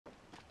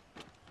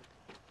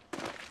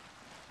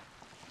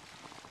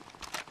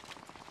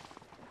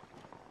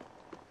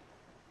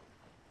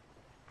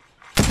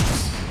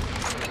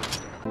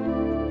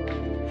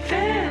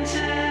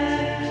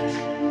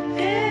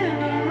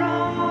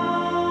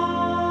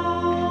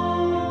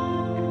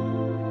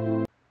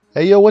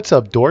Hey yo, what's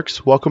up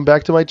dorks? Welcome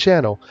back to my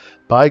channel.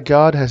 By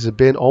God, has it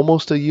been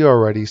almost a year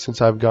already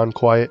since I've gone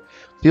quiet.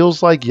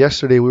 Feels like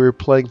yesterday we were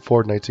playing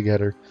Fortnite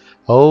together.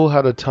 Oh,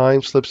 how the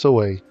time slips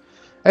away.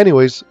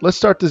 Anyways, let's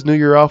start this new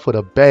year off with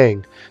a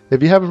bang.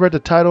 If you haven't read the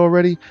title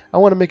already, I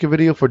want to make a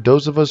video for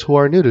those of us who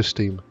are new to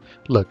Steam.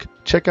 Look,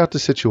 check out the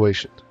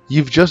situation.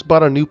 You've just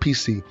bought a new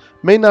PC.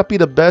 May not be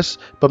the best,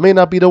 but may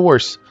not be the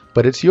worst.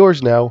 But it's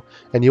yours now,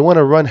 and you want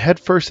to run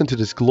headfirst into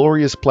this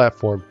glorious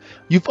platform.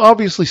 You've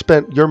obviously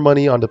spent your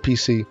money on the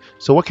PC,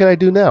 so what can I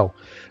do now?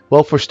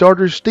 Well, for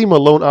starters, Steam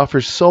alone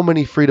offers so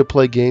many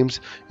free-to-play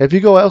games. If you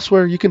go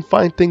elsewhere, you can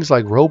find things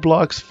like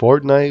Roblox,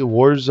 Fortnite,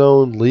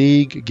 Warzone,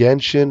 League,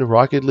 Genshin,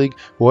 Rocket League,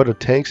 World of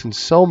Tanks, and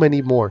so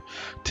many more.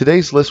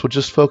 Today's list will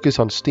just focus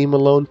on Steam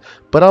alone,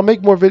 but I'll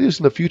make more videos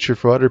in the future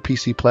for other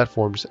PC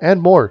platforms,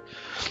 and more.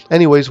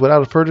 Anyways,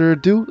 without further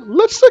ado,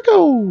 let's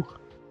go!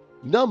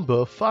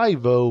 Number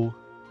 50.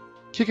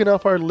 Kicking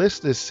off our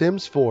list is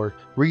Sims 4.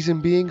 Reason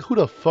being, who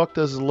the fuck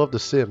doesn't love The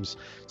Sims?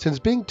 Since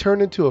being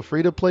turned into a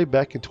free-to-play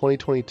back in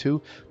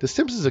 2022, The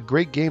Sims is a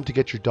great game to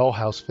get your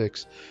dollhouse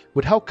fix.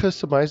 With how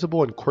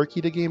customizable and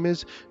quirky the game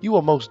is, you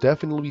will most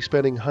definitely be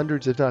spending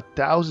hundreds if not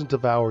thousands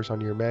of hours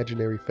on your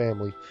imaginary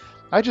family.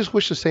 I just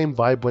wish the same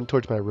vibe went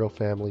towards my real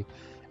family.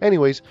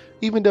 Anyways,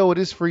 even though it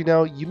is free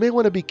now, you may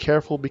want to be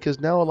careful because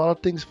now a lot of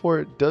things for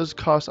it does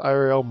cost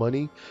IRL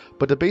money,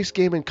 but the base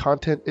game and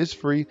content is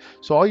free,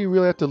 so all you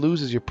really have to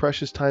lose is your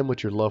precious time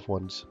with your loved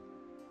ones.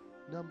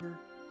 Number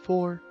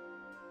 4.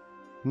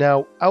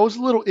 Now, I was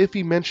a little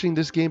iffy mentioning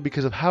this game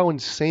because of how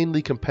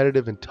insanely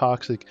competitive and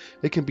toxic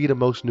it can be to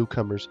most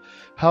newcomers.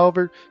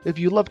 However, if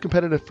you love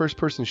competitive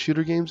first-person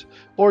shooter games,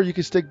 or you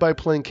can stick by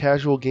playing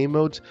casual game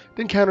modes,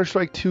 then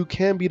Counter-Strike 2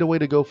 can be the way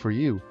to go for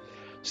you.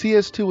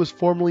 CS2 was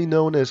formerly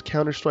known as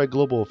Counter-Strike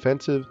Global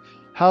Offensive,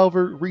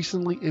 however,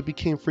 recently it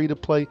became free to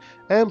play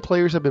and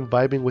players have been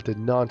vibing with it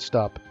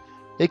non-stop.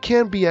 It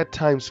can be at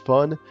times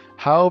fun,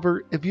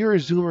 however, if you're a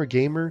zoomer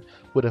gamer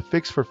with a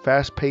fix for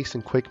fast-paced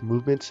and quick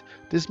movements,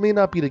 this may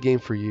not be the game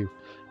for you.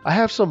 I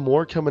have some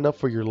more coming up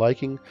for your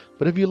liking,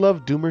 but if you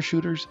love doomer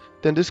shooters,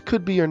 then this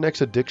could be your next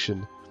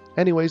addiction.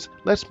 Anyways,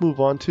 let's move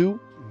on to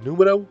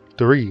numero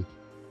 3.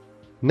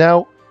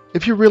 Now,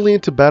 if you're really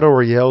into battle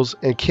royales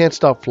and can't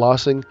stop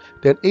flossing,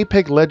 then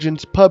Apex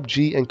Legends,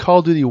 PUBG, and Call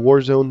of Duty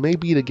Warzone may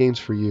be the games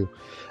for you.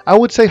 I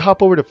would say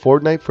hop over to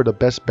Fortnite for the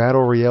best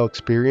battle royale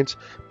experience,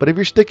 but if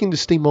you're sticking to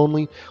Steam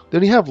only,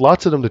 then you have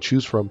lots of them to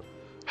choose from.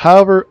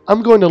 However,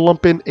 I'm going to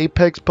lump in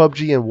Apex,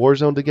 PUBG, and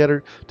Warzone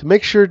together to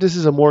make sure this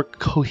is a more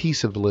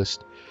cohesive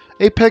list.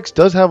 Apex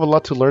does have a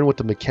lot to learn with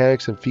the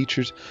mechanics and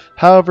features,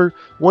 however,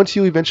 once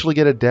you eventually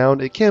get it down,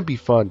 it can be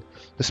fun,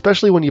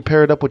 especially when you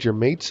pair it up with your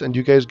mates and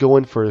you guys go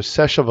in for a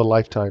sesh of a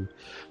lifetime.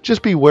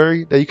 Just be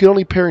wary that you can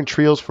only pair in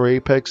trios for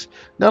Apex,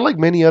 not like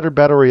many other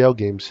battle royale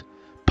games.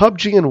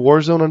 PUBG and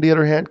Warzone on the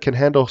other hand can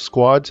handle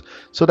squads,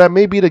 so that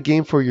may be the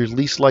game for your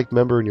least liked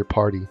member in your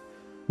party.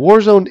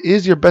 Warzone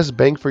is your best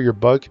bang for your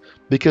buck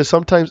because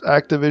sometimes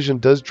Activision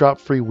does drop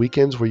free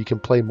weekends where you can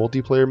play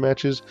multiplayer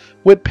matches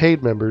with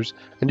paid members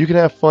and you can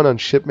have fun on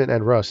Shipment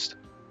and Rust.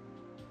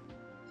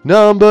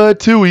 Number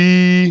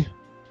 2.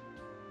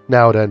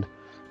 Now then,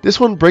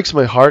 this one breaks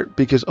my heart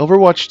because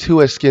Overwatch 2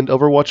 has skinned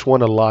Overwatch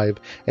 1 alive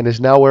and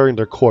is now wearing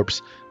their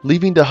corpse,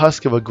 leaving the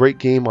husk of a great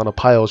game on a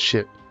pile of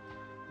shit.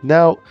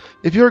 Now,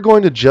 if you're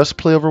going to just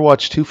play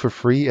Overwatch 2 for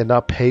free and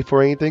not pay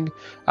for anything,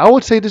 I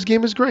would say this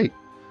game is great.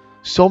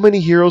 So many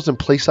heroes and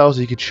playstyles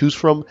that you can choose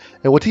from,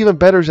 and what's even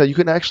better is that you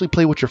can actually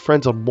play with your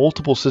friends on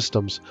multiple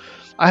systems.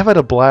 I've had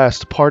a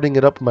blast partying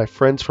it up with my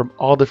friends from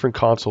all different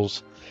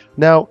consoles.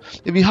 Now,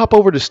 if you hop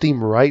over to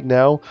Steam right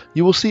now,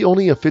 you will see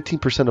only a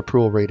 15%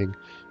 approval rating,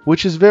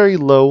 which is very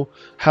low.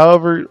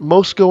 However,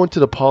 most go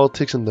into the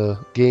politics in the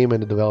game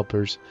and the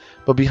developers.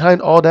 But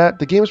behind all that,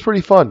 the game is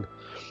pretty fun.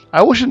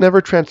 I wish it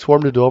never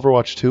transformed into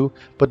Overwatch 2,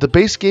 but the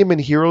base game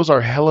and heroes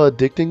are hella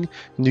addicting,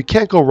 and you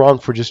can't go wrong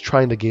for just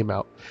trying the game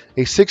out.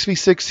 A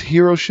 6v6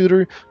 hero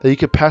shooter that you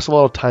can pass a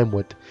lot of time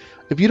with.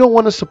 If you don't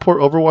want to support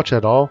Overwatch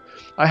at all,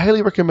 I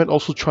highly recommend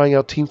also trying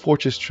out Team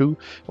Fortress 2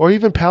 or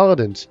even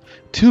Paladins.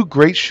 Two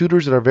great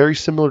shooters that are very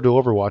similar to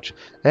Overwatch,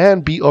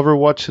 and beat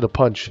Overwatch to the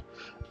punch.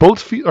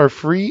 Both are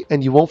free,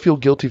 and you won't feel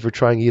guilty for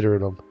trying either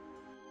of them.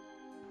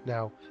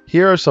 Now,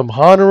 here are some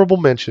honorable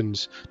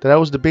mentions that I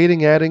was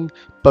debating adding,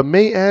 but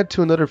may add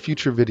to another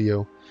future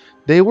video.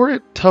 They were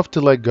tough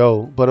to let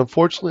go, but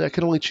unfortunately I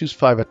can only choose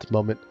 5 at the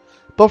moment.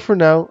 But for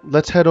now,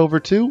 let's head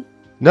over to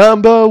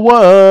number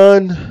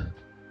 1.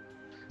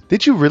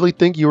 Did you really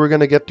think you were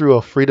going to get through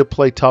a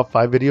free-to-play top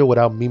 5 video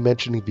without me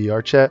mentioning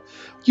VRChat?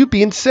 You'd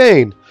be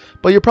insane!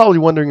 But you're probably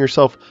wondering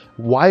yourself,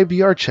 why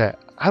VRChat?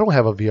 I don't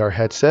have a VR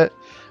headset.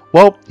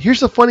 Well, here's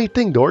the funny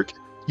thing, dork.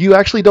 You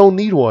actually don't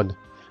need one.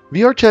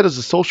 VRChat is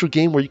a social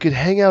game where you can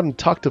hang out and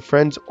talk to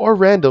friends or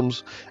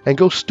randoms and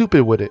go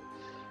stupid with it.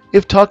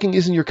 If talking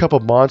isn't your cup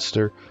of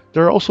monster,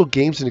 there are also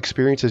games and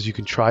experiences you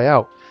can try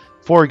out.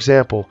 For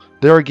example,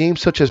 there are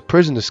games such as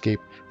Prison Escape,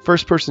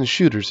 first-person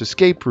shooters,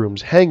 escape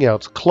rooms,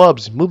 hangouts,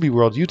 clubs, movie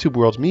worlds, YouTube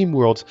worlds, meme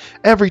worlds,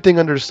 everything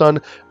under the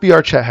sun,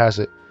 VRChat has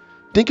it.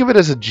 Think of it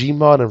as a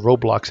Gmod in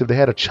Roblox if they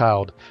had a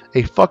child,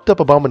 a fucked up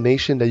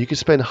abomination that you can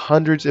spend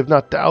hundreds if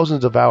not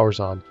thousands of hours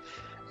on.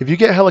 If you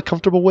get hella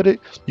comfortable with it,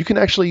 you can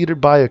actually either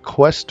buy a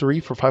Quest 3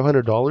 for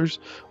 $500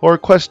 or a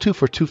Quest 2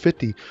 for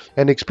 $250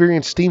 and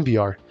experience Steam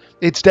VR.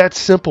 It's that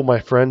simple,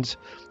 my friends.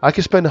 I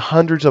can spend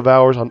hundreds of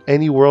hours on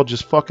any world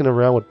just fucking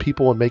around with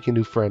people and making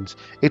new friends.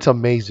 It's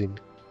amazing.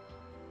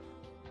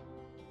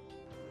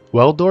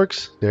 Well,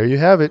 dorks, there you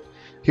have it.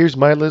 Here's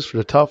my list for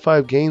the top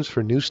 5 games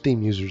for new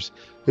Steam users.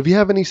 If you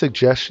have any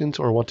suggestions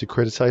or want to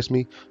criticize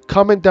me,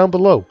 comment down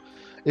below.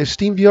 If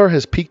Steam VR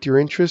has piqued your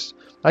interest,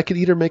 I could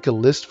either make a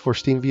list for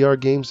Steam VR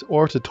games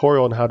or a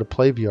tutorial on how to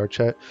play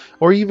VRChat,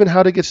 or even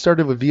how to get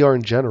started with VR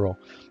in general.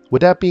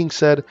 With that being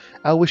said,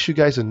 I wish you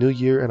guys a new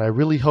year and I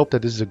really hope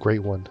that this is a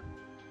great one.